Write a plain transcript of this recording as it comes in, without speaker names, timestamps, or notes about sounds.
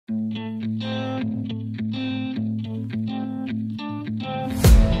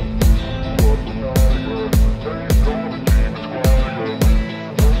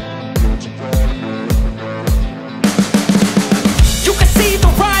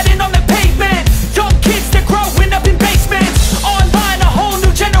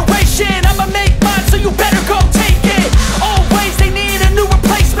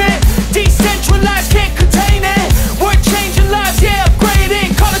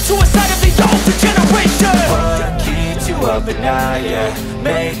night, yeah.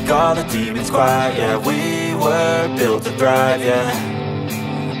 Make all the demons quiet, yeah. We were built to thrive,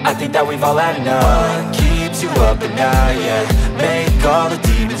 yeah. I think that we've all had enough. What keeps you up at night, yeah. Make all the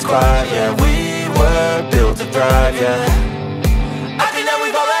demons quiet, yeah. We were built to thrive, yeah. I think that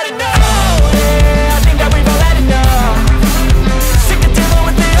we've all had enough. Yeah, I think that we've all had enough. Sick of dealing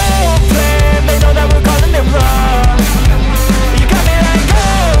with the old plan. They know that we're calling it wrong. You got me like,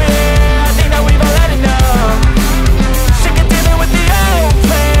 oh yeah, I think that we've all had enough. Sick of dealing with the old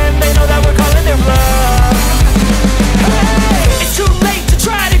plan. They know that we're calling it wrong. Hey, it's too late to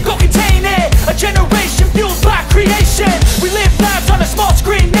try to go contain it. A generation fueled by creation. We live lives on a small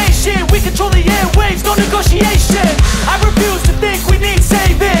screen nation. We control the airwaves, no negotiation. I refuse to think we need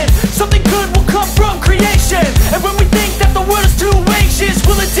saving. Something good will come from creation. And when we think that the world is too anxious,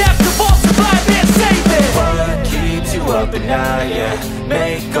 we'll adapt, evolve, survive and save it. What keeps you up at night, yeah.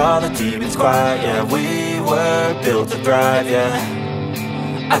 Make all the demons quiet, yeah. We were built to thrive, yeah.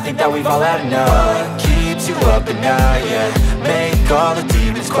 I think that we've all had enough. What keeps you up at night, yeah. Make all the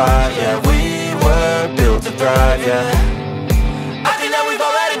demons quiet, yeah. We were built to thrive, yeah.